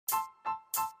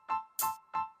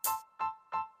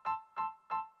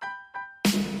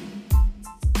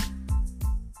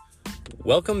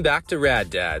Welcome back to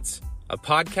Rad Dads, a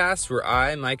podcast where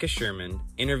I, Micah Sherman,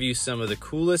 interview some of the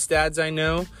coolest dads I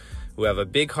know who have a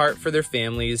big heart for their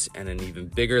families and an even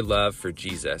bigger love for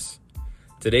Jesus.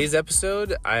 Today's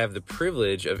episode, I have the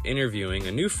privilege of interviewing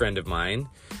a new friend of mine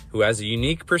who has a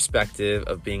unique perspective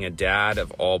of being a dad of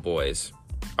all boys.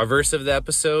 Our verse of the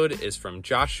episode is from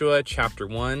Joshua chapter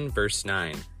 1, verse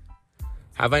 9.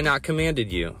 Have I not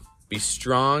commanded you? Be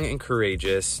strong and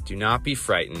courageous, do not be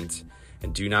frightened,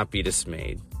 and do not be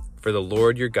dismayed, for the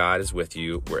Lord your God is with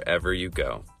you wherever you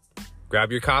go.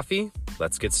 Grab your coffee,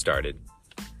 let's get started.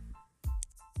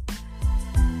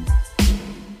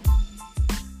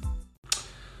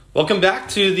 Welcome back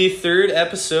to the third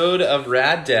episode of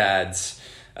Rad Dads.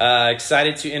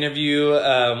 Excited to interview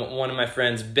one of my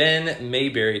friends, Ben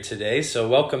Mayberry, today. So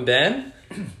welcome, Ben.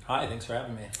 Hi, thanks for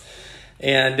having me.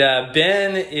 And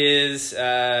Ben is,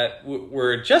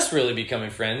 we're just really becoming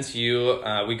friends.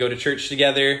 We go to church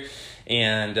together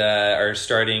and are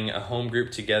starting a home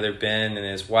group together. Ben and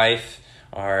his wife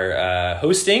are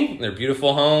hosting their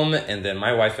beautiful home, and then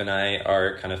my wife and I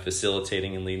are kind of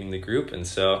facilitating and leading the group. And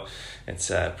so it's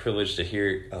a privilege to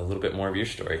hear a little bit more of your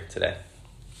story today.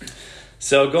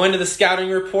 So going to the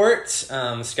scouting report.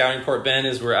 The scouting report, Ben,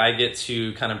 is where I get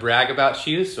to kind of brag about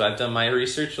you. So I've done my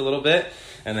research a little bit,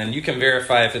 and then you can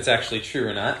verify if it's actually true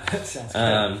or not. Sounds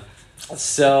good.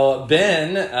 So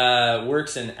Ben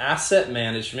works in asset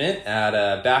management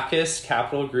at Bacchus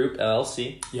Capital Group,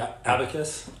 LLC. Yeah,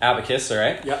 Abacus. Abacus, all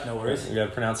right. Yeah, no worries. You got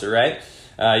to pronounce it right.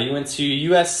 You went to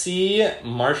USC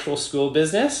Marshall School of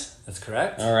Business. That's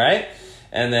correct. All right.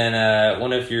 And then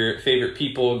one of your favorite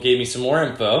people gave me some more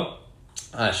info.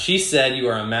 She said you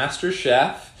are a master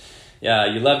chef.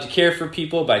 You love to care for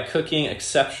people by cooking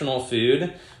exceptional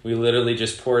food. We literally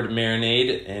just poured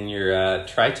marinade in your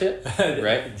tri-tip,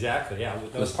 right? Exactly, yeah.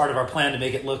 That was part of our plan to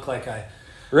make it look like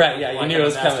Right, yeah, you knew it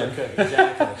was coming. Cook.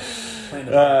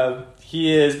 Exactly.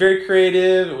 He is very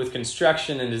creative with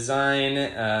construction and design.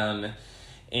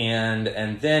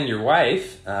 And then your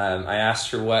wife, I asked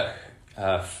her what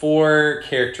 4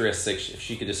 characteristics, if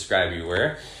she could describe you,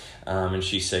 were. And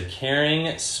she said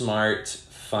caring, smart,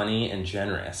 funny, and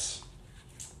generous.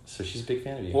 So she's a big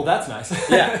fan of you. Well, that's nice.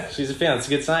 Yeah, she's a fan. That's a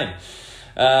good sign.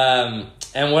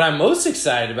 And what I'm most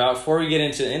excited about before we get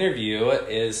into the interview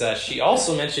is she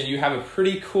also mentioned you have a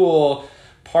pretty cool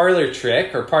party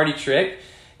trick for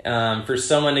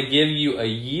someone to give you a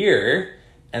year,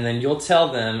 and then you'll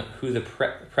tell them who the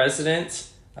president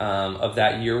of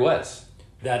that year was.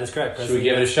 That is correct. Should we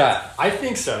give it a shot? I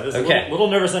think so. This is Okay. a little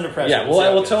nervous under pressure. Yeah,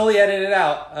 we'll totally edit it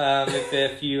out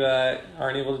if you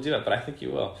aren't able to do it, but I think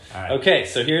you will. All right. Okay,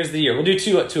 so here's the year. We'll do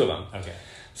two of them. Okay.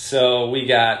 So we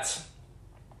got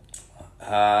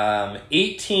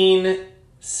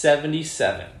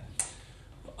 1877.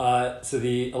 So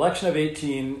the election of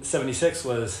 1876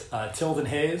 was Tilden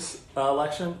Hayes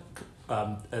election,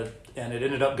 and it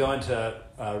ended up going to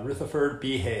Rutherford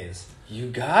B. Hayes. You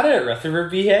got it, Rutherford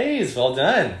B. Hayes. Well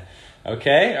done.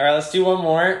 Okay, all right, let's do one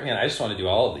more. Man, I just want to do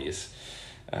all of these.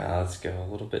 Let's go a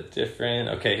little bit different.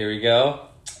 Okay, here we go.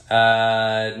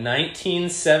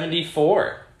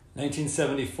 1974.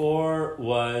 1974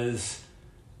 was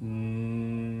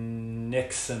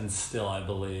Nixon still, I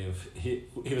believe. He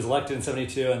was elected in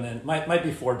 72, and then might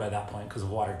be Ford by that point because of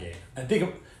Watergate. I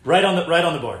think right on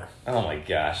the border. Oh my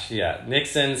gosh, yeah.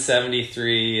 Nixon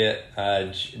 73,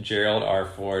 Gerald R.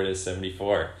 Ford is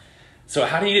 74. So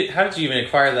how did you even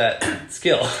acquire that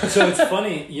skill? So it's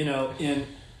funny,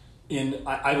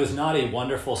 I was not a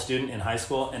wonderful student in high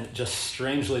school, and just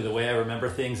strangely the way I remember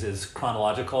things is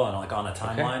chronological and like on a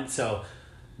timeline. Okay. So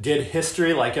did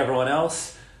history like everyone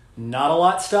else. Not a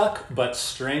lot stuck, but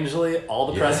strangely, all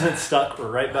the presidents stuck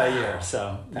right by year.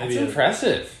 So maybe that's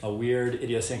impressive. A weird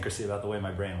idiosyncrasy about the way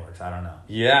my brain works. I don't know.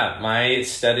 Yeah, my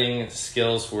studying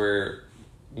skills were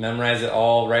memorize it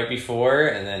all right before,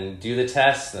 and then do the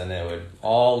test, and then it would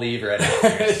all leave right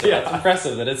after. So yeah. That's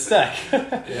impressive that it stuck.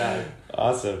 Yeah.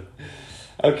 Awesome.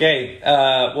 Okay,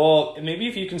 well, maybe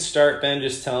if you can start, Ben,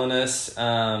 just telling us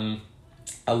a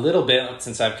little bit,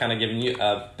 since I've kind of given you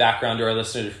a background to our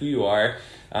listeners of who you are.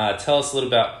 Tell us a little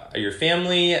about your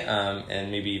family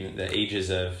and maybe even the ages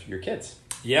of your kids.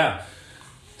 Yeah.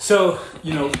 So,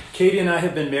 Katie and I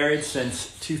have been married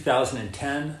since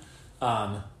 2010.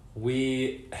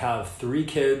 We have 3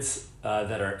 kids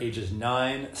that are ages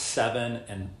 9, 7,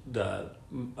 and the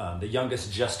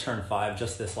youngest just turned 5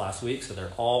 just this last week. So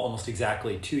they're all almost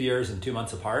exactly 2 years and 2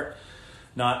 months apart.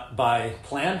 Not by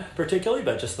plan particularly,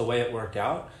 but just the way it worked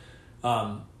out.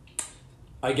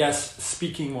 I guess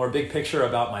speaking more big picture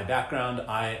about my background,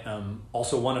 I am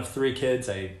also one of 3 kids.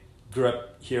 I grew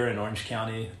up here in Orange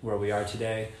County where we are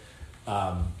today.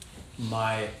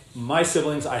 my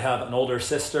siblings, I have an older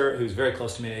sister who's very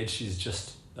close to me in age. She's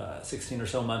just 16 or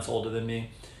so months older than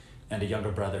me, and a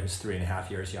younger brother who's 3.5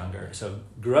 years younger. So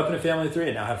grew up in a family of three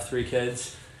and now have three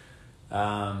kids.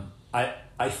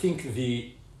 I think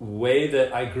the way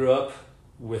that I grew up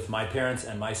with my parents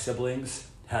and my siblings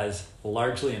has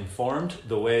largely informed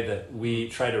the way that we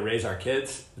try to raise our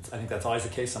kids. I think that's always the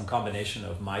case, some combination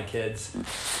of my kids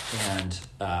and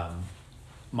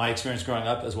my experience growing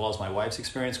up, as well as my wife's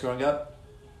experience growing up.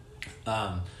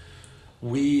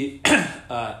 We,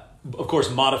 of course,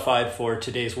 modified for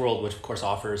today's world, which of course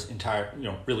offers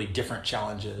really different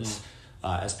challenges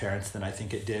as parents than I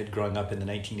think it did growing up in the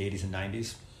 1980s and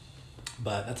 90s.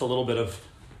 But that's a little bit of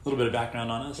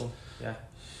background on us. Cool. Yeah,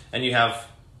 and you have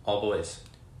all boys.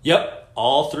 Yep,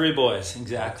 all three boys,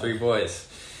 exactly. All three boys,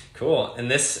 cool. And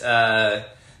this,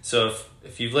 so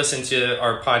if you've listened to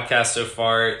our podcast so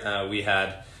far, we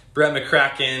had Brett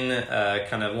McCracken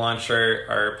kind of launch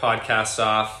our podcasts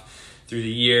off through the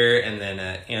year, and then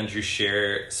Andrew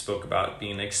Scher spoke about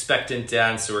being an expectant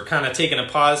dad. So we're kind of taking a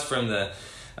pause from the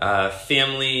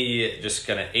family just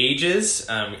kind of ages,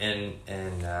 and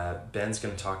Ben's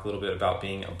going to talk a little bit about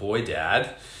being a boy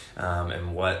dad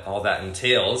and what all that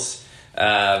entails.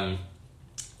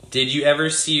 Did you ever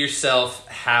see yourself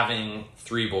having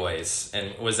three boys,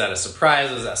 and was that a surprise?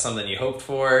 Was that something you hoped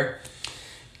for?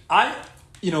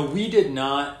 We did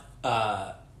not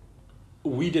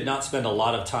spend a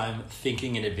lot of time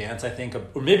thinking in advance, I think,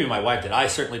 or maybe my wife did. I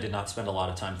certainly did not spend a lot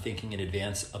of time thinking in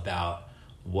advance about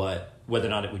whether or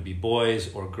not it would be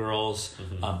boys or girls.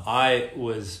 Mm-hmm. I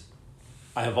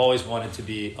have always wanted to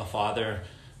be a father.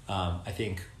 I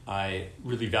think I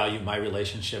really value my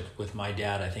relationship with my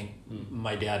dad. I think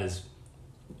my dad is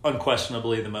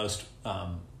unquestionably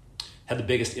had the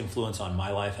biggest influence on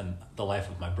my life and the life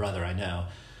of my brother, I know.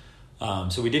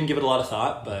 So we didn't give it a lot of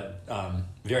thought, but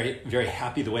very, very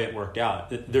happy the way it worked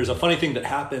out. There's a funny thing that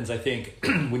happens, I think,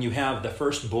 when you have the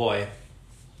first boy,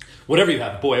 whatever you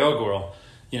have, boy or girl,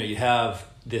 you have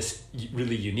this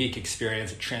really unique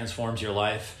experience. It transforms your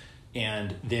life.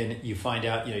 And then you find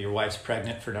out, your wife's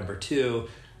pregnant for number two.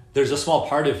 There's a small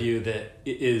part of you that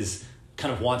is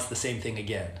kind of wants the same thing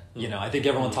again. I think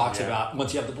everyone talks about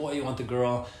once you have the boy, you want the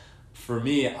girl. For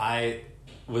me, I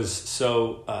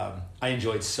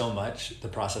enjoyed so much the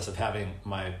process of having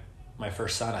my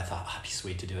first son. I thought, it'd be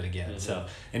sweet to do it again. Mm-hmm. So,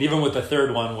 and even with the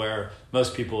third one, where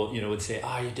most people, would say,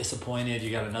 you're disappointed.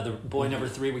 You got another boy, number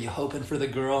three. Were you hoping for the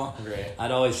girl? Right.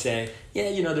 I'd always say,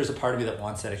 there's a part of me that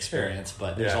wants that experience,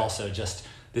 but there's also just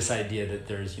this idea that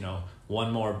there's,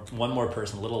 one more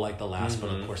person, a little like the last, but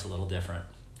of course a little different.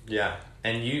 Yeah.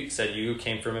 And you said you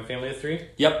came from a family of three?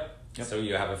 Yep. So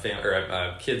you have a family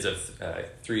or kids of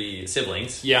three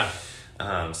siblings. Yeah.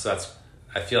 So that's,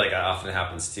 I feel like that often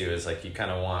happens too, is like you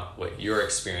kind of want what your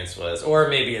experience was, or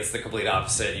maybe it's the complete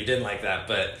opposite. You didn't like that,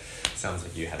 but it sounds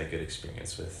like you had a good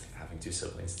experience with having two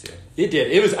siblings too. It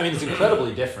did. It was, it's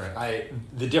incredibly different.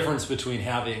 The difference between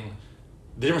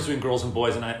girls and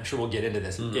boys, and I'm sure we'll get into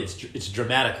this, it's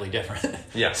dramatically different.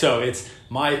 Yeah. So it's,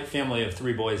 my family of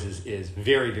three boys is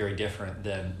very, very different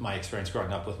than my experience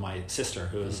growing up with my sister,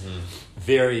 who is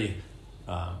very,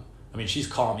 she's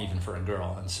calm even for a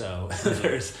girl. And so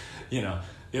there's,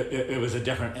 it was a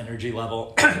different energy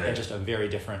level and just a very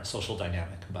different social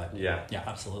dynamic. But yeah,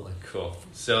 absolutely. Cool.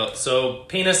 So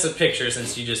paint us a picture,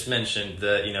 since you just mentioned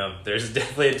that, there's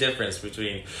definitely a difference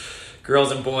between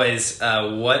girls and boys.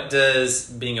 What does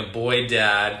being a boy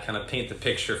dad kind of paint the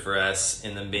picture for us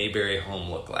in the Mayberry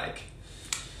home look like?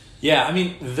 Yeah,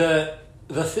 the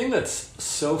thing that's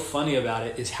so funny about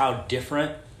it is how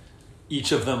different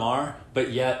each of them are,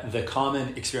 but yet the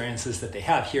common experiences that they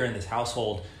have here in this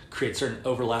household create certain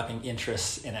overlapping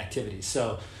interests and activities.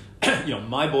 So,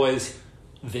 my boys,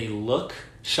 they look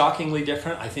shockingly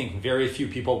different. I think very few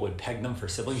people would peg them for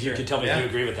siblings. Sure. You can tell me if you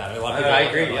agree with that. A lot of people I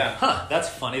agree, that's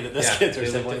funny that these kids are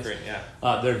siblings.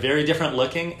 They're very different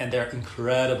looking, and they're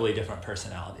incredibly different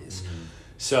personalities. Mm-hmm.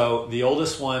 So the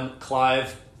oldest one,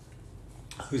 Clive,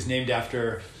 who's named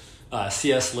after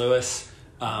C.S. Lewis,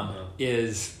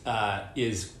 is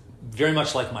very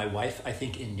much like my wife, I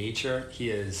think, in nature. He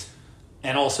is,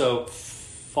 and also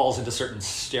falls into certain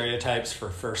stereotypes for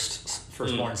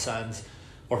firstborn sons,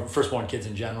 or firstborn kids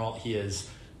in general. He is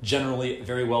generally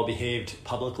very well behaved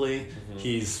publicly.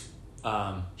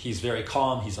 Mm-hmm. He's very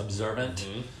calm. He's observant.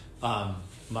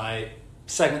 Mm-hmm. My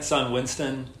second son,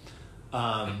 Winston,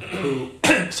 who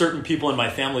certain people in my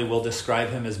family will describe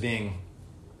him as being,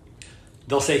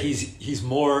 they'll say he's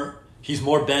more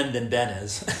Ben than Ben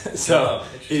is. So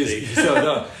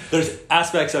there's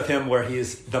aspects of him where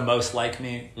he's the most like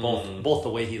me, both the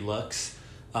way he looks,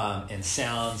 and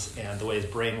sounds and the way his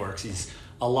brain works. He's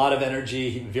a lot of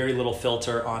energy, very little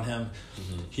filter on him.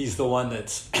 Mm-hmm. He's the one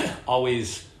that's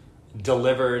always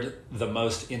delivered the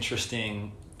most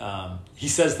interesting. He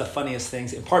says the funniest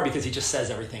things, in part because he just says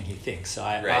everything he thinks. So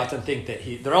I often think that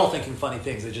they're all thinking funny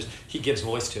things. He gives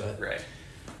voice to it. Right.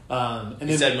 And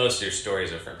you said most of your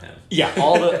stories are from him. Yeah,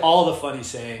 all the funny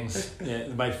sayings. Yeah,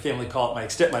 my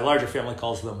larger family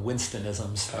calls them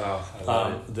Winstonisms. Oh, I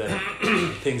love it.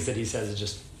 The things that he says is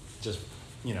just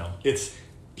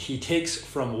he takes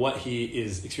from what he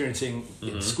is experiencing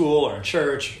in school or in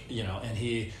church, and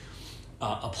he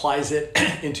applies it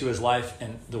into his life,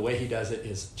 and the way he does it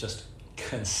is just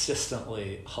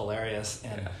consistently hilarious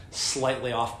and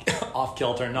slightly off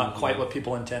kilter, not quite what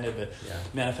people intended, but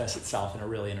manifests itself in a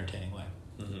really entertaining way.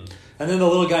 Mm-hmm. And then the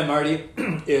little guy Marty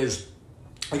is,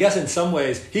 I guess in some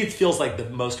ways, he feels like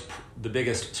the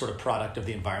biggest sort of product of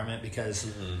the environment,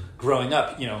 because growing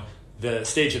up, the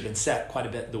stage had been set quite a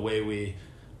bit, the way we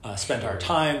spent our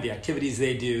time, the activities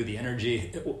they do, the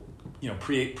energy,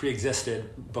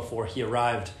 pre-existed before he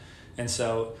arrived. And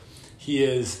so he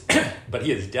is, but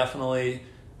he is definitely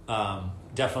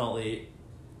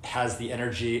has the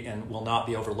energy and will not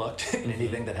be overlooked in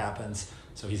anything that happens.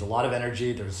 So he's a lot of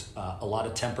energy. There's a lot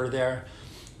of temper there,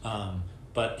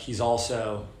 but he's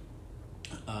also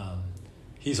a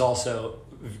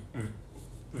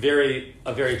very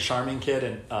charming kid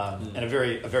and a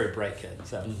very bright kid.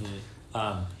 So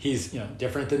he's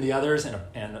different than the others and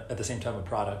at the same time a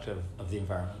product of the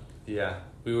environment. Yeah,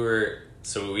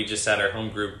 we just had our home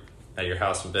group at your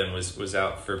house when Ben was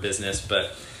out for business,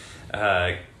 but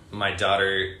my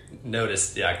daughter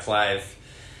noticed, Clive.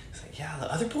 He's like,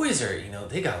 the other boys are,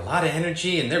 they got a lot of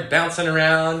energy and they're bouncing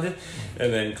around.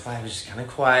 And then Clive is just kind of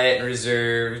quiet and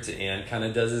reserved and kind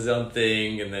of does his own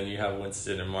thing. And then you have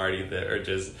Winston and Marty that are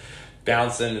just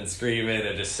bouncing and screaming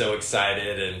and just so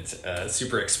excited and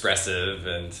super expressive.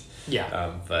 And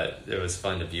but it was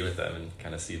fun to be with them and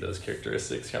kind of see those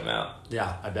characteristics come out.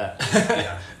 Yeah, I bet.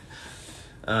 Yeah.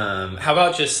 How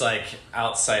about just like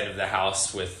outside of the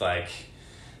house with like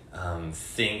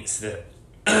things that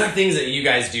you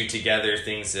guys do together,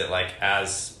 things that like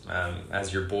as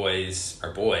your boys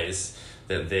are boys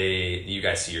that you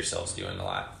guys see yourselves doing a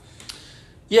lot?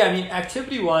 Yeah, I mean,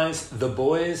 activity-wise, the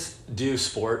boys do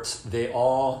sports. They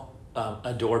all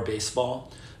adore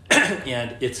baseball.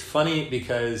 And it's funny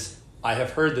because I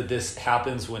have heard that this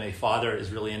happens when a father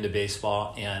is really into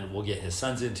baseball and will get his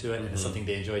sons into it, and it's something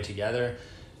they enjoy together.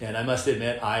 And I must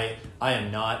admit, I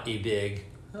am not a big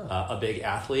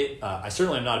athlete. I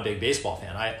certainly am not a big baseball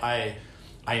fan. I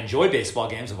enjoy baseball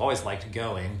games. I've always liked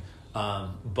going,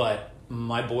 but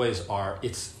my boys are.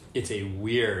 It's a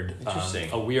weird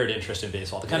interest in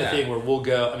baseball. The kind of thing where we'll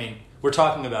go. I mean, we're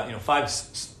talking about 5,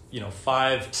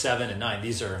 7, and 9.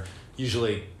 These are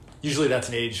usually that's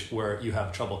an age where you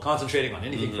have trouble concentrating on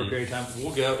anything for a period of time.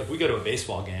 If we go to a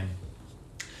baseball game,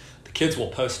 the kids will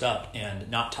post up and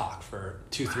not talk for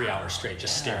 2-3 hours straight,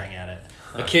 just staring at it.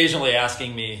 Occasionally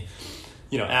asking me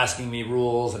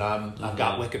rules, and I've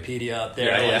got Wikipedia up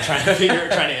there, trying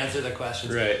to answer the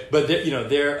questions. Right. But they're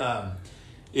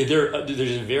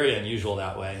just very unusual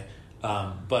that way.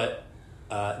 But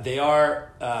they're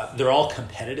all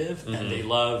competitive and they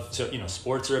love,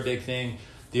 sports are a big thing.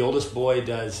 The oldest boy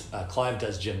Clive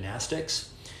does gymnastics.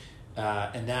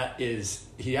 And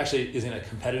he actually is in a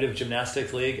competitive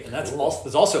gymnastics league, and that's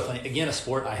also funny. Again, a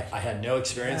sport I had no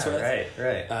experience with.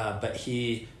 Right. But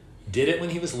he did it when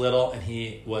he was little, and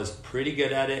he was pretty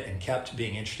good at it and kept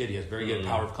being interested. He has very good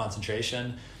power of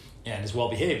concentration and is well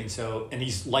behaved. And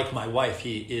he's like my wife.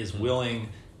 He is willing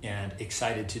and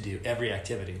excited to do every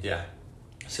activity. Yeah.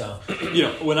 So,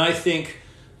 when I think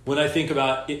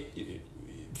about it,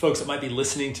 folks that might be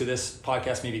listening to this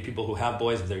podcast, maybe people who have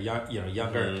boys if they're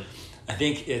younger, I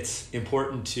think it's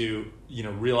important to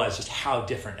realize just how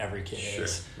different every kid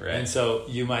is. Right. And so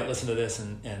you might listen to this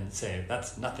and say,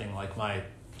 that's nothing like my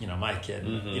kid.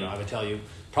 I would tell you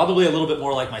probably a little bit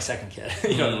more like my second kid.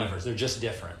 Than my first. They're just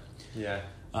different. Yeah.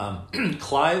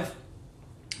 Clive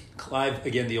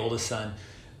again, the oldest son.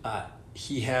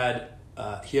 He's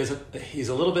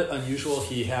a little bit unusual.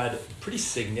 He had pretty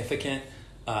significant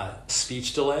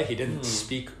speech delay. He didn't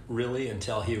speak really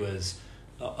until he was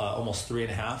almost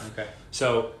 3.5. Okay.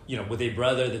 So, with a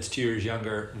brother that's 2 years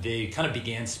younger, they kind of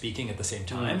began speaking at the same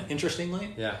time,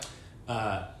 interestingly. Yeah.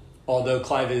 Although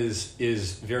Clive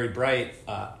is very bright,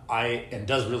 and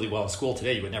does really well in school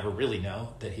today, you would never really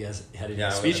know that he had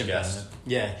a speech impediment.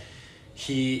 Yeah.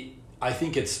 I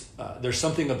think it's there's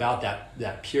something about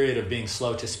that period of being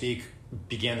slow to speak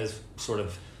began as sort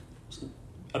of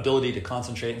ability to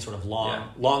concentrate and sort of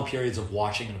long periods of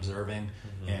watching and observing,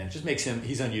 and it just makes him,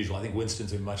 he's unusual. I think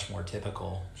Winston's a much more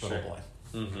typical little boy.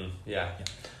 Yeah.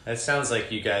 It sounds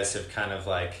like you guys have kind of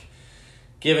like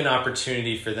given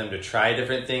opportunity for them to try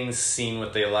different things, seen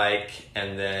what they like,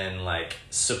 and then like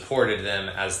supported them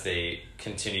as they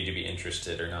continue to be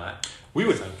interested or not. We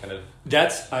would kind of.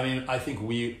 I think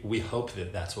we hope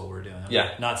that that's what we're doing.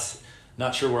 Yeah.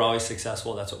 Not sure we're always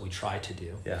successful. That's what we try to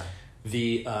do. Yeah.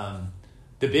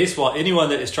 The baseball, anyone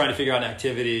that is trying to figure out an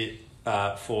activity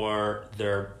for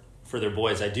their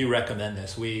boys, I do recommend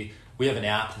this. We have an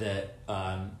app that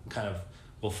kind of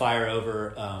will fire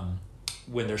over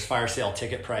when there's fire sale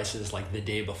ticket prices like the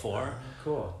day before.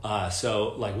 Cool.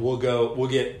 So like we'll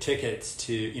get tickets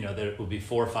to, that will be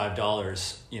 $4 or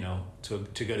 $5,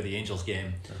 to go to the Angels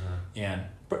game. And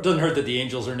it doesn't hurt that the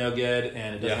Angels are no good,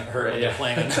 and it doesn't hurt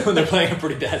when they're playing a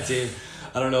pretty bad team.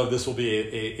 I don't know if this will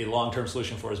be a long-term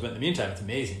solution for us, but in the meantime, it's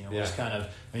amazing. It's kind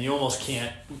of, you almost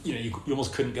can't, you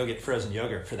almost couldn't go get frozen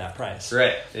yogurt for that price.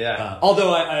 Right. Yeah.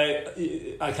 Although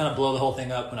I kind of blow the whole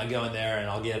thing up when I go in there, and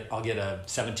I'll get a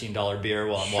 $17 beer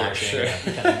while I'm watching. Sure.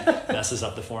 It kind of messes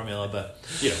up the formula, but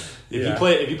if you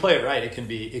play it right, it can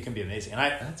be amazing. And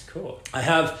that's cool. I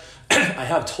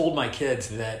have told my kids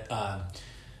that.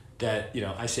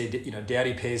 I say,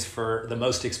 Daddy pays for the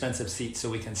most expensive seat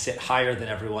so we can sit higher than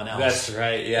everyone else. That's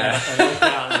right, yeah. And look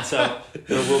down. And so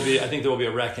I think there will be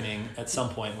a reckoning at some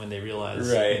point when they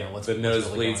realize, what's the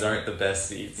nosebleeds really aren't the best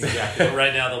seats. Exactly. But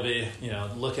right now they'll be,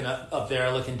 looking up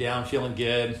there, looking down, feeling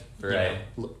good. Right.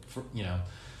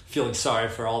 Feeling sorry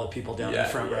for all the people down in the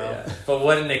front row. Yeah.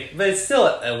 But it's still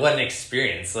what an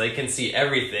experience. So they can see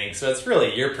everything. So it's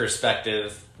really your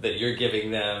perspective that you're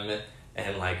giving them.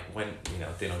 And like when,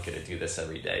 they don't get to do this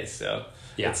every day. So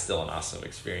it's still an awesome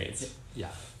experience. Yeah,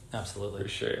 absolutely. For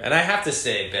sure. And I have to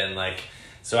say, Ben,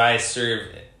 so I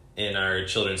serve in our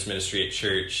children's ministry at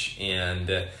church,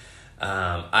 and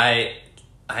I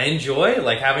enjoy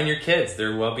having your kids.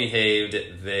 They're well behaved.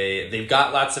 They've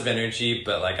got lots of energy,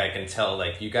 but I can tell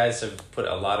you guys have put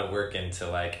a lot of work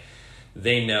into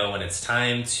they know when it's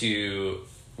time to,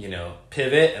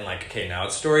 pivot and okay, now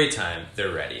it's story time.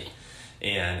 They're ready.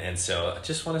 And so I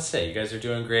just want to say you guys are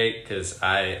doing great, because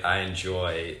I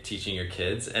enjoy teaching your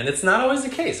kids, and it's not always the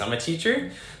case. I'm a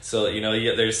teacher, so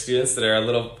there's students that are a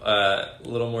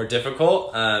little more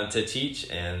difficult to teach,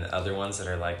 and other ones that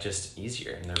are just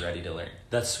easier and they're ready to learn.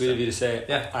 That's sweet of you to say.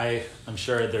 Yeah, I'm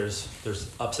sure there's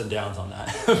ups and downs on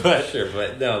that. But sure,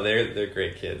 but no, they're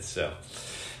great kids. So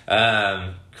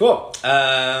cool.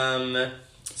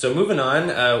 So moving on,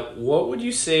 what would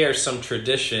you say are some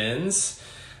traditions?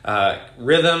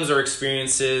 Rhythms or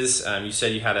experiences. You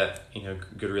said you had a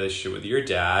good relationship with your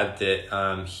dad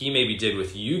that he maybe did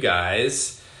with you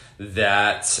guys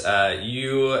that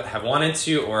you have wanted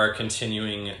to or are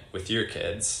continuing with your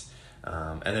kids,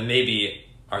 and then maybe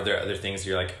are there other things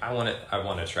you're I want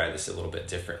to try this a little bit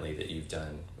differently that you've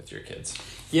done with your kids?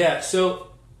 Yeah.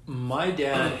 So my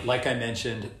dad, like I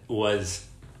mentioned, was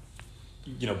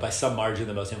by some margin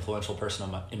the most influential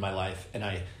person in my life,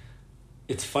 and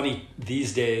it's funny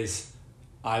these days.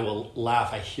 I will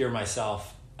laugh. I hear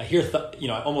myself.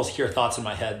 I almost hear thoughts in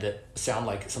my head that sound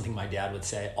like something my dad would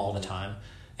say all the time.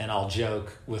 And I'll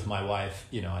joke with my wife.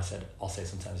 I'll say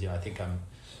sometimes, I think I'm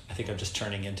just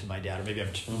turning into my dad, or maybe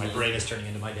my brain is turning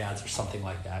into my dad's, or something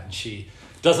like that. And she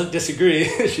doesn't disagree.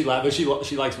 She laughs, but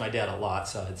she likes my dad a lot,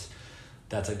 so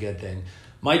that's a good thing.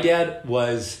 My dad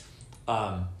was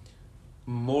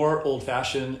more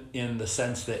old-fashioned in the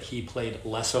sense that he played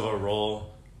less of a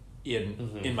role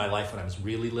in my life when I was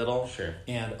really little. Sure.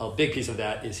 And a big piece of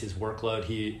that is his workload.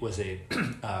 He was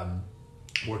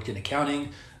worked in accounting,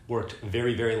 worked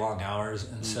very, very long hours,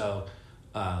 and so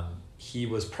he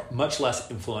was much less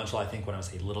influential, I think, when I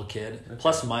was a little kid. Okay.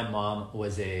 Plus, my mom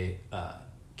was a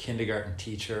kindergarten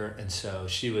teacher, and so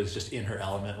she was just in her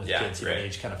element with kids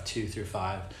age kind of 2 through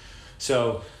 5.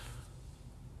 So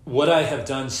what I have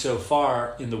done so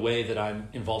far in the way that I'm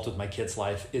involved with my kids'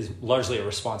 life is largely a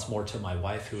response more to my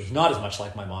wife, who is not as much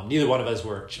like my mom. Neither one of us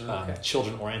were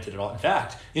children-oriented at all. In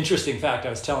fact, interesting fact, I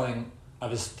was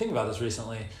thinking about this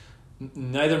recently.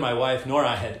 Neither my wife nor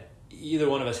either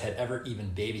one of us had ever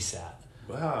even babysat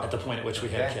at the point at which we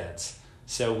had kids.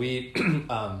 So we,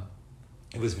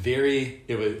 it was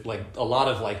like a lot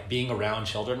of being around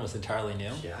children was entirely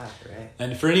new. Yeah, right.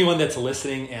 And for anyone that's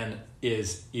listening and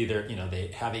is either, they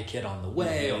have a kid on the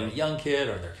way or a young kid,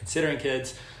 or they're considering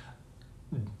kids,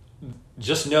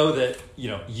 just know that,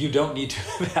 you don't need to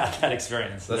have had that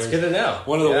experience. That's good to know.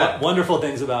 One of the wonderful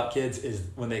things about kids is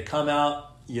when they come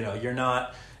out, you're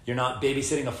not you're not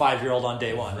babysitting a 5-year-old on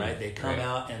day one, right? They come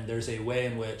out, and there's a way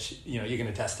in which, you can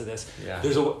attest to this. Yeah.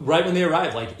 There's right when they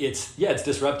arrive, like it's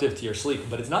disruptive to your sleep,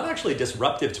 but it's not actually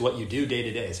disruptive to what you do day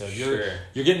to day. So if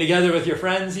you're getting together with your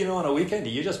friends, on a weekend,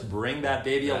 you just bring that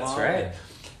baby along. That's right.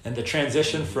 And the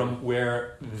transition from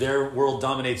where their world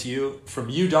dominates you, from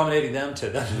you dominating them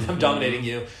to them dominating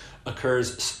you,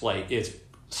 occurs like it's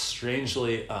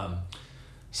strangely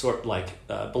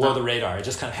below the radar. It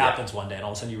just kind of happens one day, and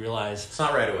all of a sudden you realize it's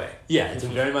not right away. Yeah, it's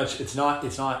very much. It's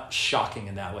not shocking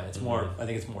in that way. It's more. I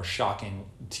think it's more shocking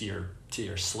to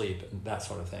your sleep and that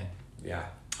sort of thing. Yeah.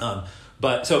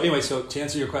 But so anyway, so to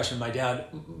answer your question, my dad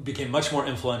became much more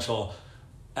influential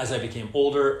as I became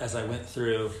older, as I went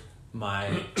through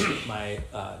my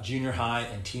junior high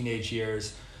and teenage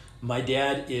years. My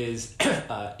dad is,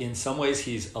 in some ways,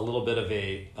 he's a little bit of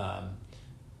a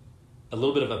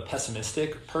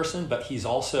pessimistic person, but he's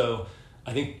also,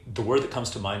 I think the word that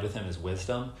comes to mind with him is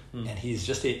wisdom, and he's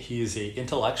a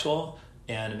intellectual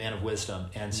and a man of wisdom,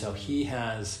 and so he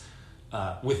has,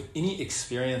 with any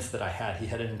experience that I had, he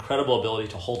had an incredible ability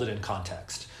to hold it in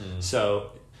context.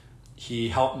 So he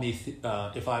helped me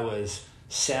if I was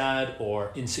sad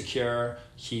or insecure.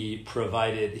 He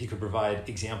could provide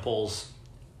examples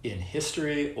in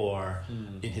history or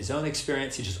in his own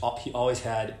experience. He always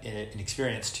had an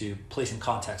experience to place in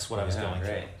context what I was going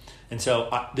through. And so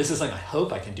this is something I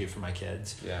hope I can do for my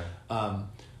kids. Yeah. I'm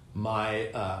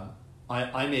a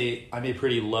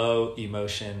pretty low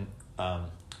emotion,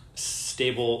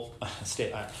 stable. I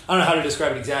don't know how to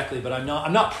describe it exactly, but I'm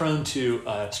not prone to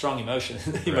strong emotion.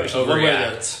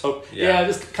 Overreact.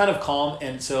 Just kind of calm,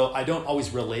 and so I don't always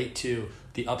relate to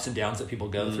the ups and downs that people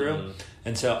go through.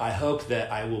 And so I hope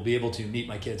that I will be able to meet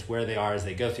my kids where they are as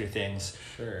they go through things,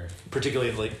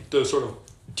 particularly in like those sort of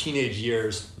teenage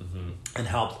years, and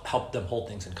help them hold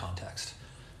things in context.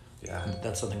 Yeah, and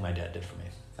that's something my dad did for me.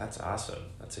 That's awesome.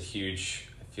 That's a huge,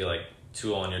 I feel like,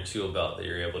 tool on your tool belt that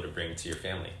you're able to bring to your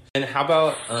family. And how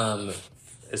about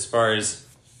as far as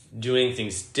doing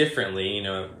things differently?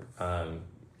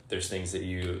 There's things that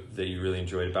you really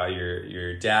enjoyed about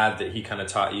your dad that he kind of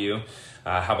taught you.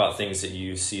 How about things that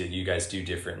you see that you guys do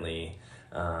differently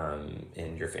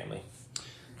in your family?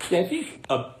 Yeah, I think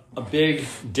a big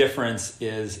difference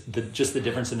is the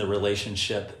difference in the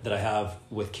relationship that I have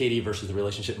with Katie versus the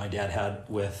relationship my dad had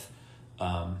with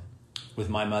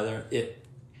my mother.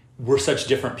 We're such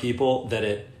different people that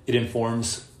it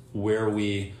informs where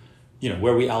we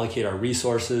allocate our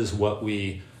resources, what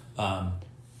we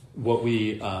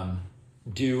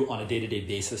do on a day-to-day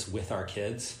basis with our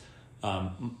kids.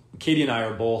 Katie and I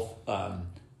are both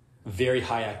very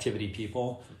high activity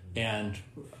people, and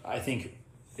I think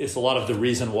it's a lot of the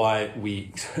reason why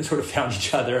we sort of found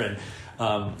each other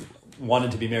and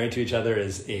wanted to be married to each other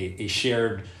is a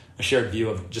shared view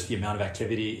of just the amount of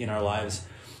activity in our lives.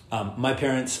 My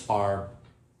parents were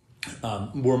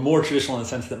more traditional in the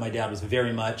sense that my dad was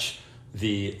very much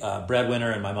the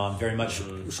breadwinner, and my mom very much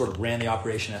sort of ran the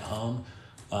operation at home.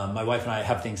 My wife and I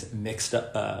have things mixed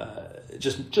up,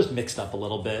 just mixed up a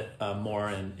little bit more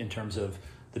in terms of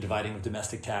the dividing of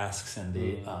domestic tasks and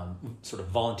the sort of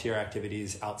volunteer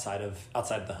activities outside of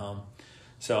the home.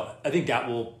 So I think that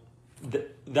will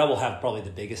have probably the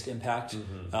biggest impact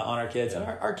on our kids. And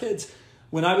our kids,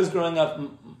 when I was growing up,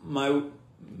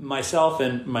 myself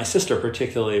and my sister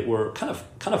particularly were kind of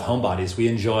homebodies. We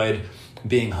enjoyed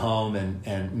being home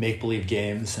and make-believe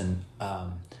games, and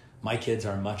my kids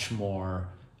are much more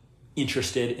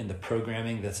interested in the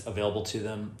programming that's available to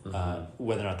them,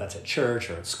 whether or not that's at church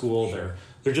or at school.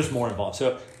 They're just more involved.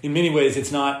 So in many ways,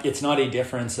 it's not a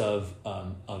difference of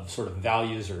sort of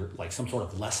values or like some sort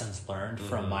of lessons learned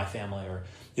from my family, or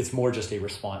it's more just a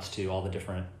response to all the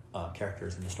different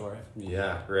characters in the story.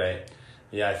 Yeah, right.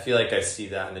 Yeah, I feel like I see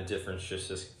that in the difference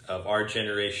just of our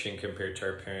generation compared to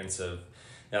our parents.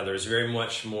 Now there's very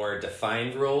much more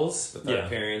defined roles with our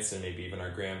parents and maybe even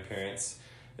our grandparents.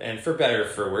 And for better or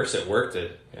for worse, it worked.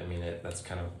 That's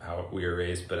kind of how we were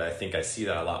raised. But I think I see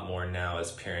that a lot more now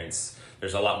as parents.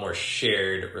 There's a lot more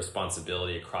shared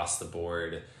responsibility across the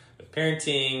board with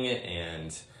parenting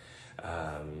and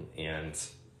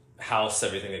house,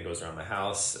 everything that goes around the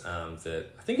house, that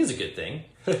I think is a good thing.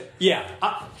 Yeah.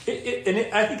 I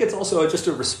think it's also just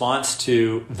a response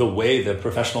to the way the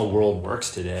professional world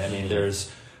works today. I mean,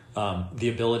 there's the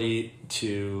ability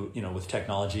to, with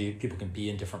technology, people can be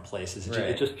in different places.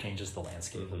 It just changes the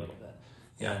landscape a little bit.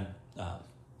 Yeah. And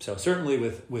so certainly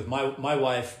with my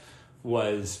wife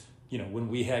was, when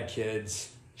we had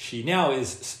kids, she now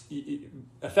is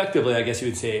effectively, I guess you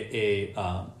would say,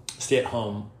 a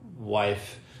stay-at-home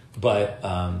wife, but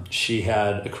she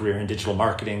had a career in digital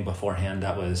marketing beforehand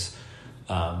that was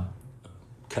kind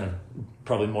kind of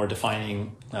probably more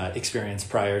defining experience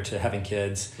prior to having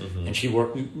kids. Mm-hmm. And she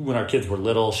worked when our kids were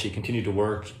little. She continued to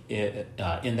work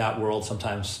in that world,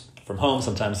 sometimes from home,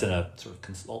 sometimes in a sort of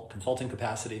consulting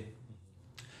capacity.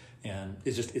 And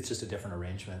it's just a different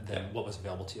arrangement than what was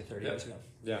available to you 30 years ago.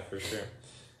 Yeah, for sure.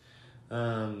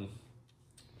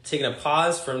 Taking a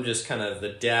pause from just kind of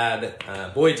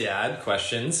the boy dad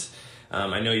questions.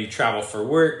 I know you travel for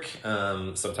work,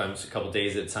 sometimes a couple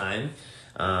days at a time.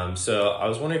 So I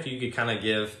was wondering if you could kind of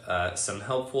give some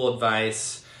helpful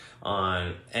advice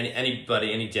on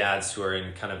any dads who are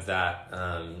in kind of that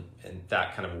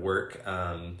kind of work.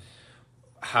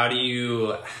 How do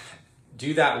you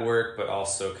do that work, but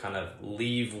also kind of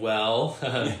leave well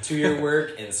to your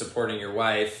work and supporting your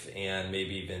wife and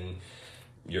maybe even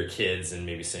your kids and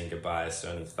maybe saying goodbye?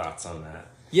 So any thoughts on that?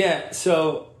 Yeah.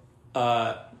 So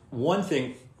one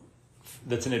thing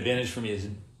that's an advantage for me is,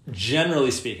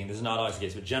 generally speaking, this is not always the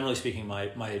case, but generally speaking,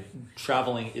 my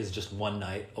traveling is just one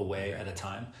night away at a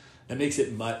time. That makes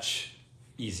it much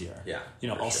easier. Yeah.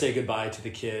 I'll say goodbye to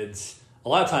the kids. A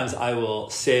lot of times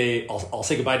I'll say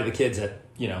goodbye to the kids at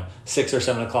 6 or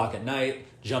 7 o'clock at night,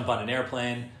 jump on an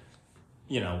airplane,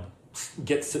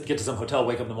 get to some hotel,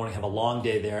 wake up in the morning, have a long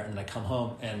day there, and then I come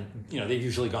home and they've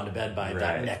usually gone to bed by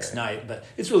that next night, but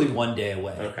it's really one day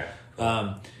away. Okay.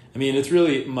 It's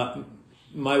really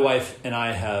my wife and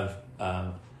I have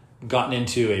gotten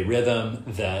into a rhythm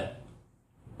that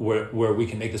where we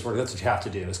can make this work. That's what you have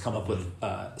to do, is come up with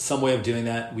some way of doing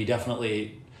that. We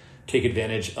definitely take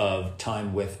advantage of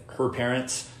time with her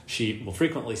parents. She will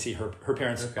frequently see her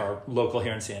parents are local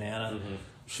here in Santa Ana. Mm-hmm.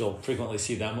 She'll frequently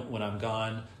see them when I'm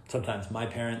gone. Sometimes my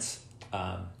parents.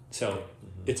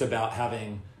 It's about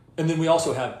having, and then we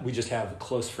just have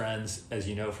close friends, as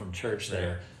you know, from church that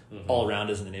are all around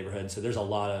us in the neighborhood. So there's a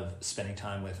lot of spending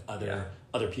time with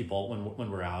other people when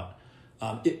we're out.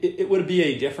 It would be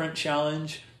a different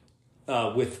challenge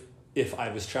if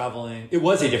I was traveling. It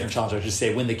was a different challenge, I should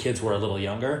say, when the kids were a little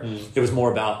younger. It was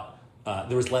more about,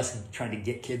 there was less trying to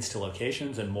get kids to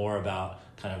locations and more about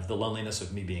kind of the loneliness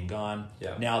of me being gone.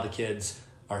 Yeah. Now the kids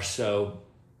are so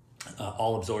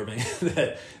all absorbing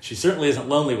that she certainly isn't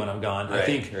lonely when I'm gone. Right, I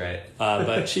think, right.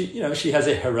 But she has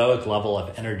a heroic level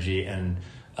of energy and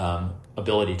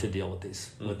ability to deal with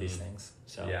these things.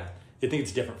 So I think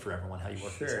it's different for everyone how you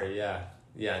work. Sure, yeah,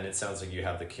 and it sounds like you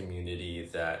have the community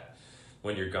that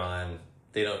when you're gone,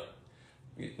 they don't.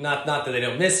 Not that they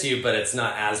don't miss you, but it's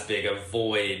not as big a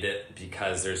void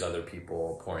because there's other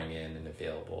people pouring in and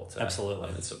available to absolutely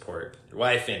love and support your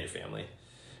wife and your family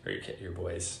or your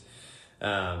boys.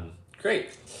 Great.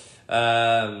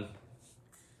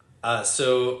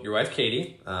 So your wife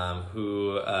Katie,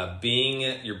 who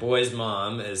being your boy's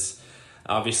mom is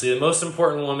obviously the most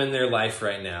important woman in their life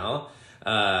right now.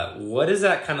 What does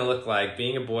that kind of look like,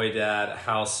 being a boy dad, a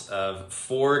house of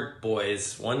 4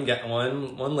 boys, one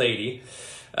lady?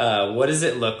 What does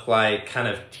it look like kind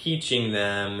of teaching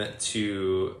them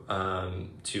to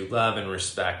love and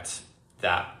respect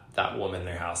that woman in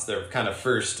their house, their kind of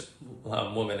first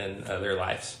woman in their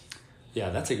lives? Yeah,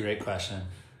 that's a great question.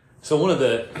 So one of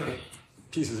the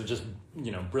pieces of just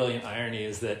brilliant irony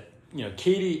is that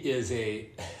Katie is a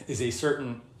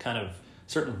certain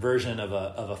version of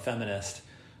a feminist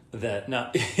that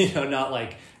not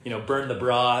like burn the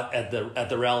bra at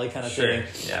the rally kind of thing.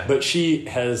 Yeah. But she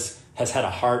has had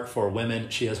a heart for women.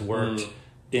 She has worked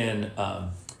in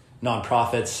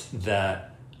nonprofits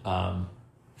that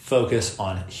focus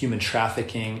on human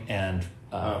trafficking and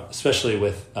especially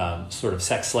with sort of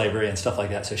sex slavery and stuff like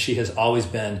that. So she has always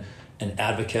been an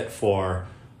advocate for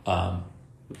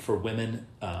women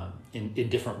in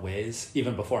different ways.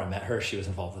 Even before I met her, she was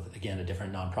involved with, again, a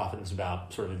different nonprofit. It was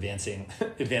about sort of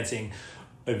advancing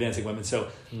women. So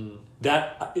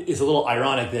that is a little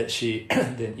ironic that she,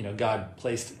 God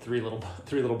placed three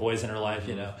little boys in her life.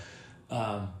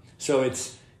 So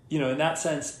it's in that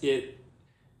sense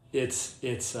it's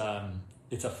a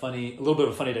little bit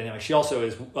of a funny dynamic. She also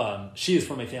is she is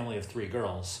from a family of 3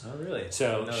 girls. Oh, really?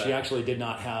 So she actually did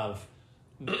not have.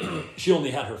 She only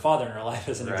had her father in her life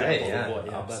as an example of a boy.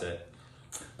 Yeah, opposite.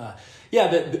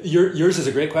 But yours is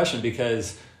a great question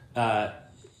because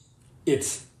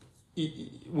it's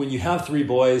when you have 3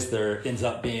 boys, there ends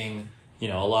up being a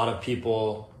lot of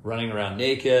people running around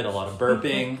naked, a lot of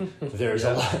burping. There's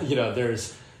a lot.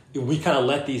 We kind of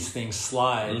let these things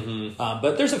slide,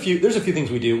 but there's a few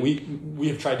things we do. We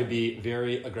have tried to be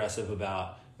very aggressive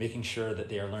about making sure that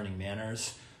they are learning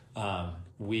manners.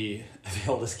 The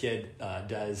oldest kid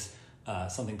does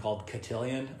something called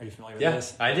cotillion. Are you familiar with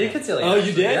this? I did cotillion. Oh,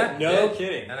 you did? Yeah, no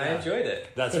kidding. And I enjoyed it.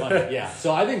 That's funny. Yeah.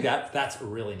 So I think that's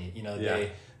really neat.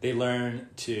 They learn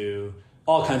to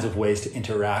all kinds of ways to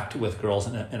interact with girls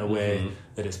in a way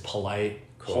that is polite.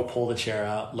 Cool. Pull the chair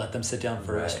out, let them sit down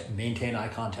first, Right. maintain eye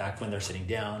contact when they're sitting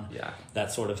down, Yeah.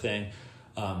 that sort of thing.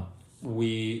 I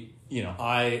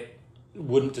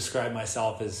wouldn't describe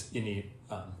myself as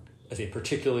as a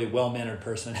particularly well-mannered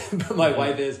person, but my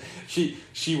wife is.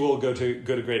 She will go to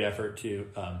great effort to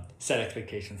set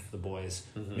expectations for the boys,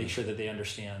 make sure that they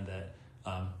understand that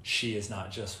she is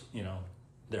not just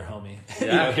their homie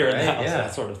here in the house,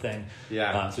 that sort of thing.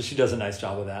 Yeah. So she does a nice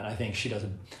job of that. And I think she does.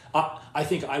 I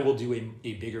think I will do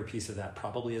a bigger piece of that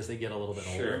probably as they get a little bit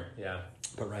older. Yeah.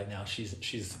 But right now she's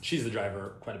the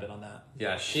driver quite a bit on that.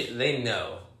 Yeah. They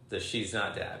know that she's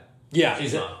not dad. Yeah,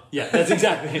 she's mom. Yeah, that's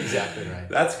exactly right.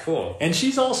 That's cool. And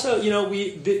she's also,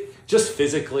 just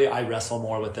physically, I wrestle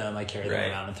more with them. I carry them Right.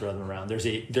 around and throw them around. There's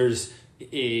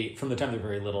a from the time they're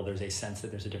very little, there's a sense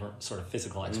that there's a different sort of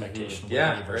physical expectation.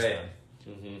 Yeah, right.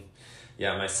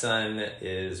 Yeah, my son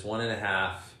is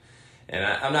 1.5, and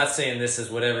I'm not saying this is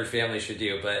what every family should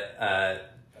do, but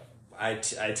I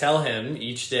tell him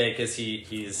each day, because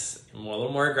he's a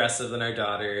little more aggressive than our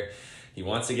daughter. He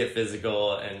wants to get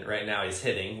physical, and right now he's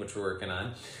hitting, which we're working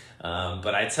on.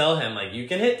 But I tell him, like, you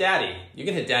can hit daddy. You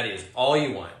can hit daddy is all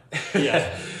you want.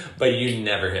 Yeah. But you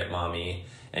never hit mommy,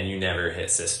 and you never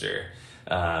hit sister.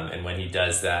 And when he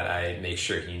does that, I make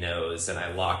sure he knows, and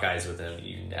I lock eyes with him.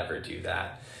 You never do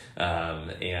that.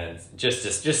 And just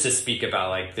to speak about,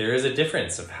 like, there is a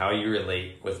difference of how you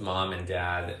relate with mom and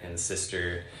dad and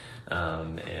sister.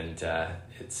 It's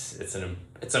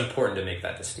important to make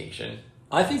that distinction.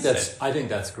 I think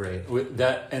that's great. With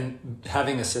that, and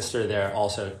having a sister there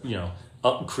also,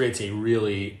 creates a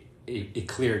really a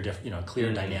clear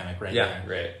dynamic right there. Yeah,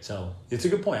 right. So it's a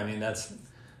good point. I mean, that's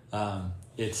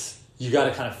you got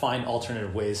to kind of find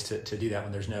alternative ways to do that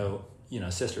when there's no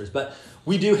sisters. But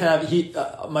we do have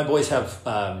my boys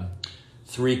have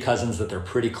 3 cousins that they're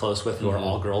pretty close with who are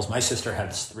all girls. My sister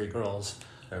has 3 girls.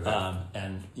 Okay.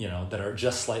 And that are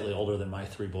just slightly older than my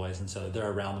 3 boys, and so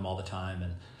they're around them all the time.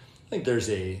 And I think there's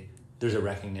a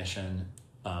recognition.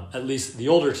 At least the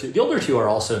older two are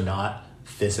also not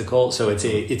physical, so it's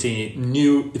a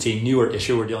newer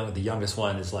issue we're dealing with. The youngest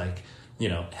one is like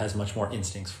has much more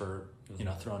instincts for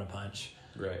throwing a punch,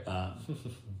 right,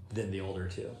 than the older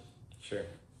two. Sure.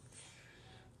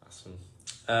 Awesome.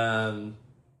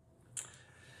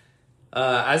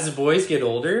 As the boys get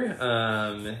older,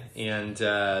 and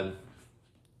I'm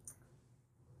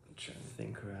trying to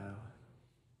think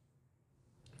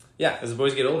as the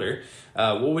boys get older,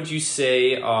 what would you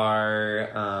say are,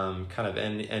 kind of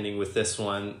ending with this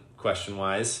one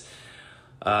question-wise,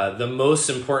 the most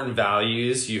important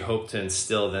values you hope to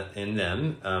instill in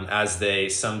them as they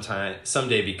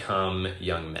someday become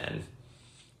young men?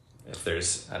 If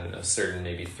there's, I don't know, certain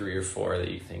maybe 3 or 4 that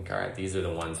you think, all right, these are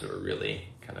the ones that we're really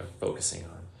kind of focusing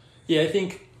on. Yeah, I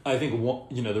think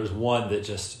there's one that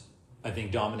just I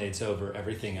think dominates over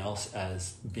everything else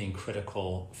as being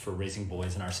critical for raising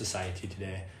boys in our society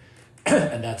today,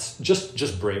 and that's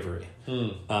just bravery.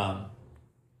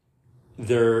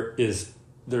 There's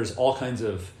all kinds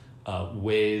of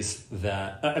ways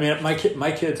that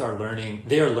my kids are learning.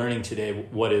 They are learning today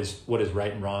what is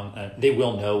right and wrong. They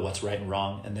will know what's right and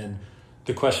wrong, and then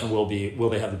the question will be,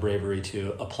 will they have the bravery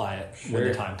to apply it when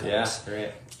the time comes? Yeah,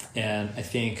 right. And I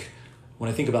think when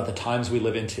I think about the times we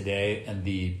live in today and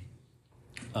the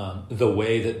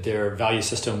way that their value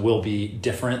system will be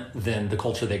different than the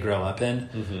culture they grow up in,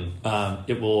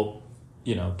 it will,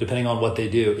 depending on what they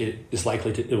do,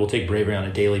 it will take bravery on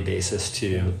a daily basis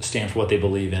to stand for what they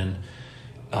believe in,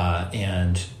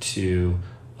 and to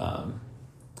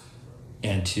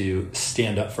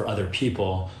stand up for other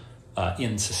people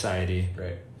in society,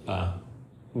 right?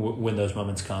 When those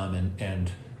moments come,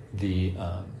 and the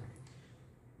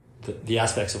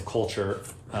aspects of culture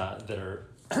that are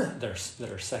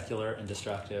secular and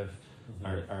destructive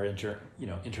are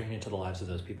entering into the lives of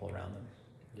those people around them.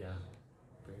 Yeah,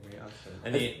 very awesome.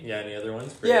 Any other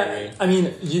ones? Yeah, I mean,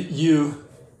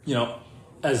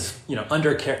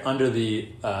 under the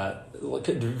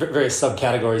various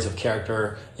subcategories of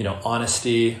character,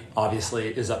 honesty obviously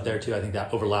is up there too. I think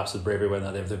that overlaps with bravery, whether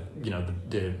or not they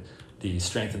have the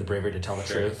strength and the bravery to tell the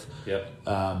truth. Yep.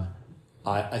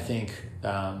 I think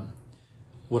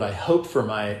what I hope for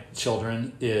my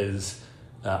children is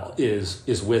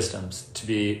wisdoms, to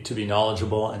be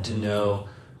knowledgeable and to know,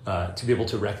 to be able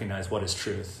to recognize what is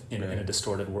truth in a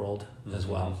distorted world as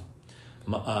well.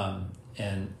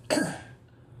 And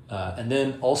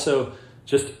then also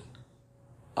just,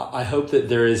 I hope that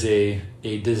there is a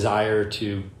desire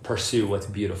to pursue what's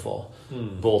beautiful,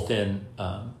 both in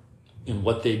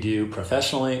what they do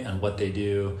professionally and what they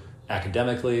do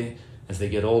academically, as they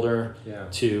get older,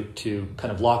 to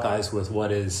kind of lock eyes with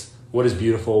what is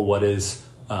beautiful, what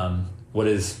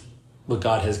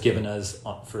God has given us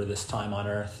for this time on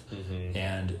earth,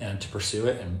 and to pursue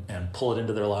it and pull it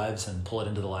into their lives and pull it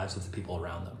into the lives of the people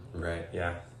around them. Right.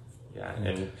 Yeah. Yeah.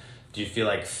 And do you feel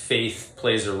like faith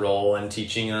plays a role in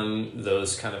teaching them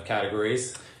those kind of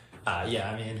categories? Yeah,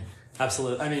 I mean,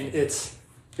 absolutely. I mean, it's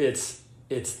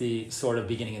the sort of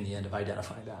beginning and the end of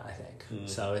identifying that, I think.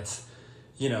 So it's,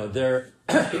 we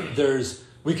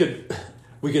could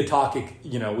talk,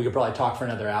 we could probably talk for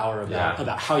another hour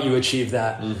about how you achieve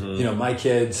that. My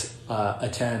kids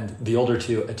the older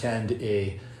two attend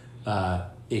a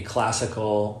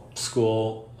classical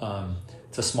school.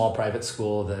 It's a small private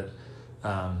school that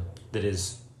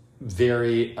is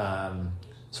very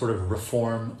sort of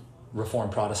reform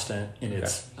Protestant in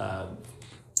its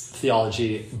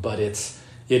theology, but it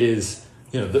is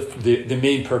the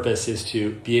main purpose is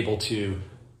to be able to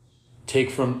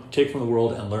take from the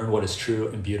world and learn what is true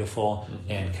and beautiful,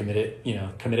 and commit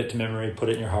it to memory, put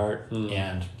it in your heart,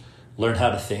 and learn how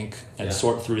to think and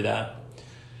sort through that.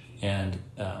 And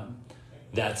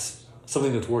that's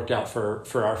something that's worked out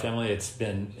for our family. It's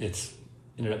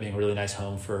ended up being a really nice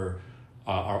home for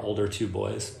our older two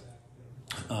boys.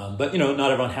 But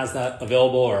not everyone has that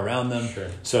available or around them. Sure.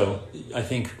 So I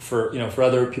think for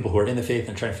other people who are in the faith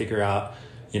and trying to figure out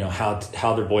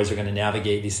how their boys are going to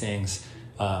navigate these things,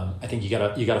 I think you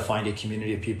gotta find a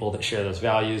community of people that share those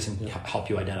values and help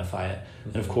you identify it.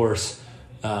 And of course,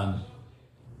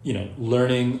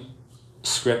 learning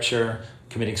Scripture,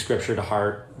 committing Scripture to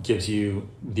heart gives you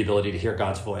the ability to hear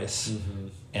God's voice,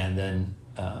 and then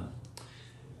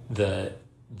the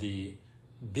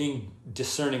being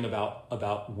discerning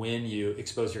about when you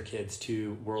expose your kids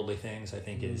to worldly things, I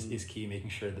think is key.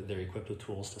 Making sure that they're equipped with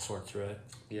tools to sort through it.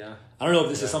 Yeah, I don't know if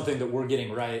this is something that we're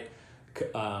getting right.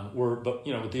 But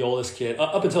with the oldest kid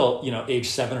up until age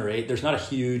 7 or 8, there's not a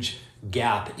huge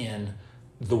gap in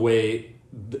the way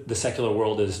the secular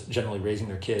world is generally raising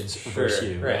their kids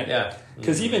versus you, right? Yeah.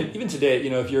 Because even today,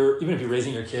 if you're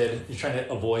raising your kid, you're trying to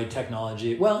avoid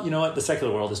technology. Well, you know what? The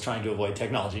secular world is trying to avoid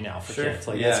technology now for kids.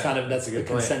 Like that's the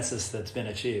consensus that's been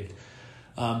achieved.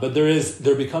 But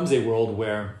there becomes a world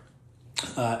where,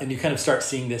 and you kind of start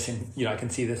seeing this in I can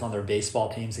see this on their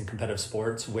baseball teams and competitive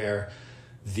sports where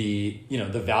the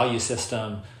value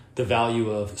system, the value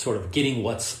of sort of getting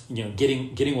what's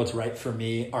right for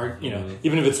me,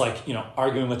 even if it's like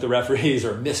arguing with the referees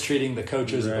or mistreating the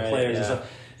coaches or the players and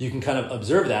stuff, you can kind of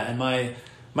observe that. And my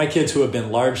kids, who have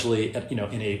been largely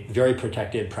in a very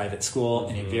protected private school,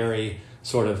 in a very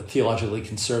sort of theologically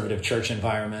conservative church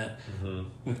environment,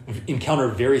 encounter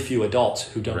very few adults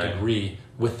who don't agree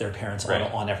with their parents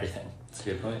on everything. That's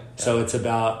a good point.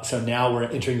 Yeah. So now we're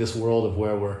entering this world of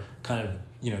where we're kind of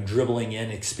dribbling in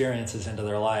experiences into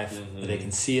their life, that they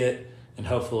can see it and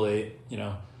hopefully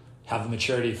have the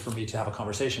maturity for me to have a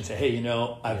conversation, say, hey,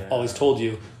 I've always told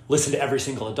you, listen to every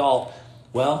single adult.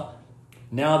 Well,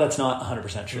 now that's not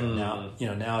 100% true.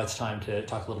 Now it's time to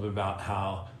talk a little bit about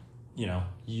how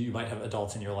you might have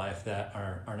adults in your life that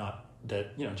are not,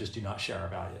 that just do not share our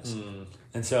values.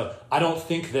 And so I don't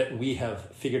think that we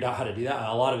have figured out how to do that.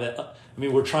 A lot of it,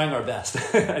 we're trying our best.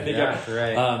 I think,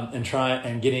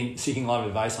 and seeking a lot of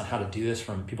advice on how to do this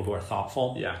from people who are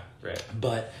thoughtful. Yeah, right.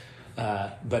 But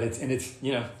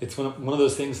it's one of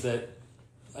those things that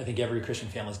I think every Christian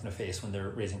family is going to face when they're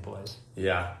raising boys.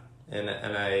 Yeah, and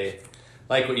I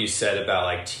like what you said about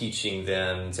like teaching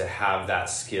them to have that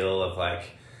skill of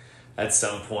like, at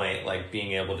some point, like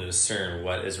being able to discern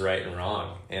what is right and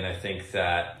wrong. And I think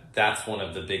that's one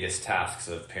of the biggest tasks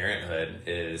of parenthood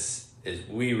is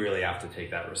we really have to take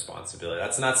that responsibility.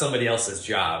 That's not somebody else's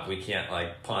job. We can't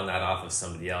like pawn that off of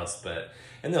somebody else,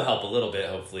 and they'll help a little bit,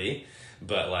 hopefully,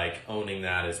 but like owning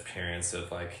that as parents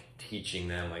of like teaching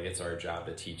them, like it's our job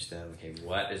to teach them, okay,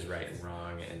 what is right and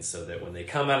wrong. And so that when they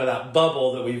come out of that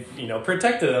bubble that we've,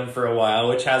 protected them for a while,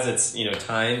 which has its,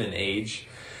 time and age,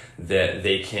 that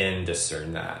they can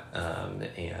discern that,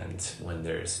 and when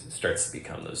there's starts to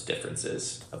become those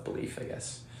differences of belief, I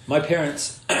guess. My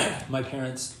parents,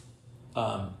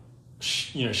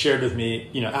 shared with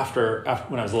me, after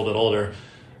when I was a little bit older,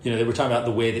 they were talking about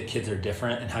the way that kids are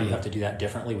different and how you have to do that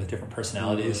differently with different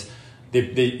personalities.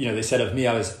 They said of me,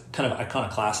 I was kind of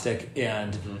iconoclastic,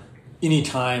 and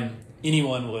anytime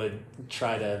anyone would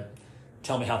try to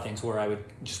tell me how things were, I would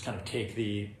just kind of take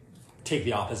the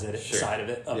opposite side of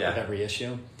it, of every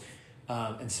issue.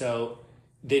 And so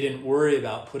they didn't worry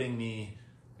about putting me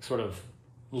sort of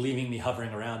leaving me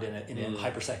hovering around in a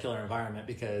hyper-secular environment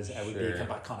because I would be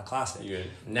iconoclastic.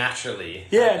 Naturally.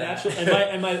 Yeah, naturally.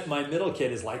 And my middle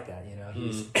kid is like that,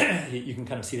 He's you can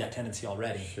kind of see that tendency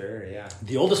already. Sure, yeah.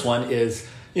 The oldest one is,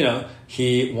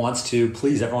 he wants to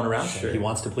please everyone around him. He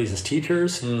wants to please his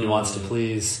teachers. He wants to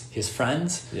please his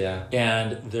friends. Yeah.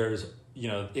 And there's,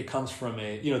 it comes from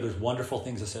there's wonderful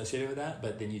things associated with that,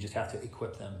 but then you just have to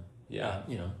equip them,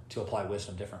 to apply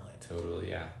wisdom differently. Totally,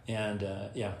 yeah. And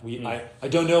I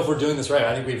don't know if we're doing this right.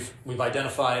 I think we've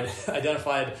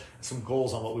identified some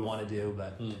goals on what we want to do,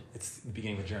 but it's the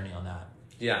beginning of a journey on that.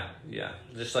 Yeah.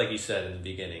 Just like you said in the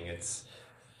beginning,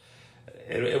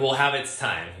 it will have its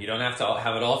time. You don't have to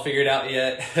have it all figured out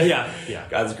yet. Yeah.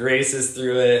 God's grace is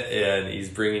through it, and He's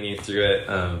bringing you through it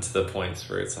to the points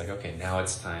where it's like, okay, now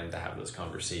it's time to have those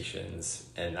conversations,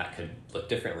 and that could look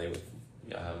differently with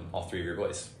all three of your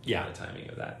boys. Yeah, the timing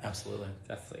of that. Absolutely,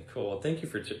 definitely cool. Well, thank you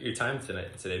for your time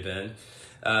today, Ben.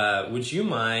 Would you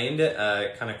mind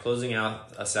kind of closing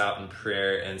us out in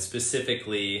prayer, and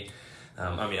specifically?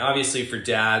 Obviously for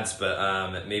dads,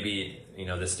 but maybe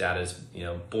this dad is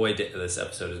this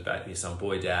episode is about some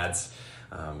boy dads.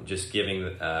 Just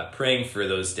praying for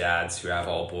those dads who have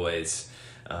all boys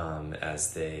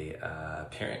as they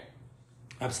parent.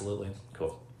 Absolutely.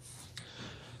 Cool.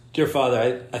 Dear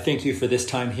Father, I thank you for this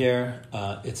time here.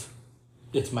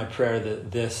 It's my prayer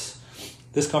that this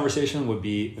conversation would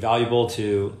be valuable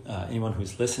to anyone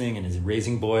who's listening and is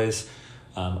raising boys.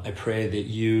 I pray that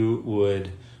you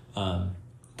would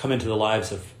come into the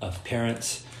lives of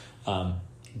parents,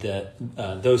 that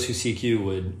those who seek you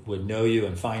would know you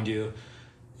and find you,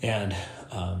 and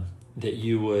that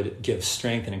you would give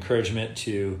strength and encouragement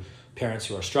to parents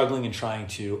who are struggling and trying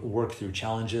to work through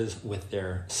challenges with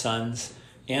their sons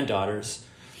and daughters.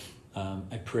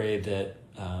 I pray that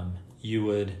you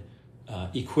would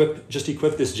equip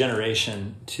this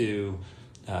generation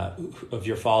of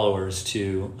your followers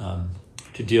to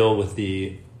deal with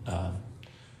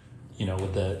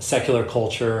with the secular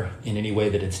culture in any way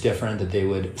that it's different, that they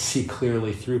would see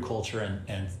clearly through culture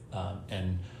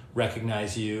and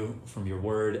recognize you from your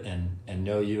word and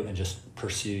know you and just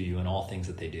pursue you in all things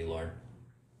that they do, Lord.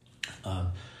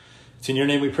 It's in your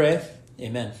name we pray.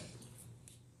 Amen.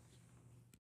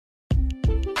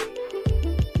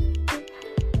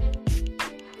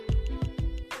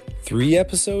 Three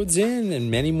episodes in and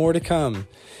many more to come.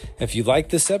 If you like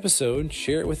this episode,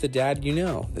 share it with a dad you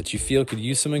know that you feel could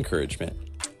use some encouragement.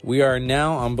 We are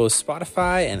now on both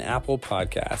Spotify and Apple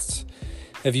Podcasts.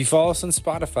 If you follow us on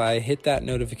Spotify, hit that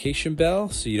notification bell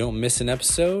so you don't miss an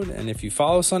episode. And if you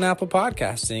follow us on Apple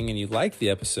Podcasting and you like the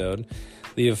episode,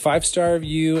 leave a 5-star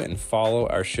review and follow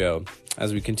our show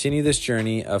as we continue this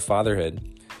journey of fatherhood.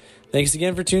 Thanks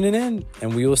again for tuning in,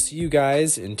 and we will see you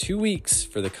guys in 2 weeks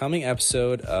for the coming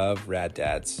episode of Rad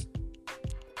Dads.